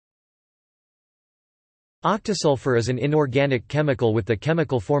Octasulfur is an inorganic chemical with the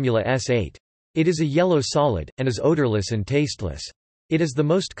chemical formula S8. It is a yellow solid, and is odorless and tasteless. It is the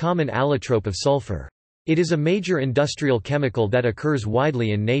most common allotrope of sulfur. It is a major industrial chemical that occurs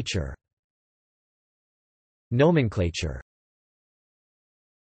widely in nature. Nomenclature.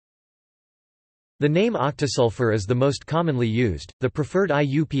 The name octasulfur is the most commonly used. The preferred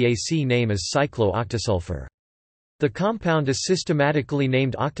IUPAC name is cyclo-octasulfur. The compound is systematically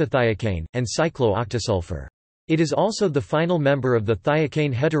named octathiocane, and cyclo-octasulfur. It is also the final member of the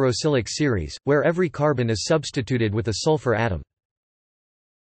thiocane heterocyclic series, where every carbon is substituted with a sulfur atom.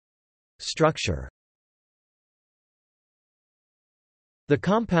 Structure. The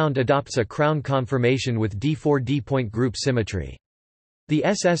compound adopts a crown conformation with D4D point group symmetry. The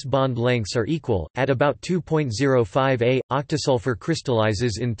SS bond lengths are equal, at about 2.05 A. Octasulfur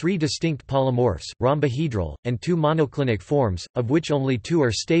crystallizes in three distinct polymorphs, rhombohedral, and two monoclinic forms, of which only two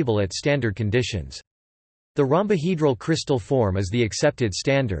are stable at standard conditions. The rhombohedral crystal form is the accepted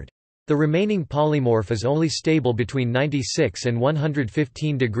standard. The remaining polymorph is only stable between 96 and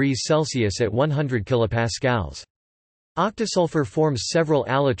 115 degrees Celsius at 100 kilopascals. Octasulfur forms several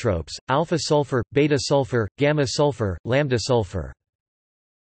allotropes: alpha sulfur, beta sulfur, gamma sulfur, lambda sulfur.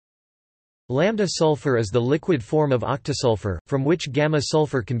 Lambda sulfur is the liquid form of octasulfur, from which gamma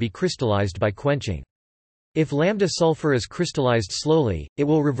sulfur can be crystallized by quenching. If lambda sulfur is crystallized slowly, it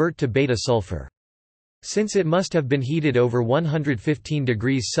will revert to beta sulfur. Since it must have been heated over 115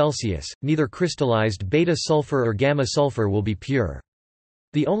 degrees Celsius, neither crystallized beta sulfur or gamma sulfur will be pure.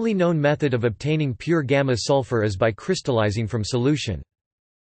 The only known method of obtaining pure gamma sulfur is by crystallizing from solution.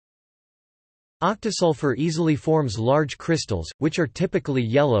 Octasulfur easily forms large crystals, which are typically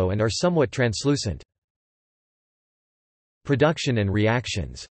yellow and are somewhat translucent. Production and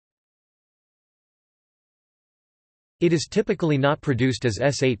reactions. It is typically not produced as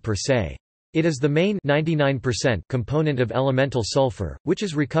S8 per se. It is the main 99% component of elemental sulfur, which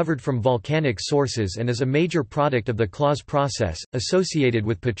is recovered from volcanic sources and is a major product of the Claus process, associated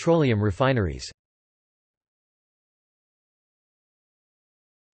with petroleum refineries.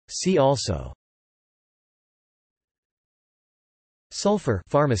 See also: Sulfur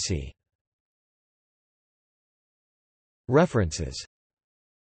pharmacy. References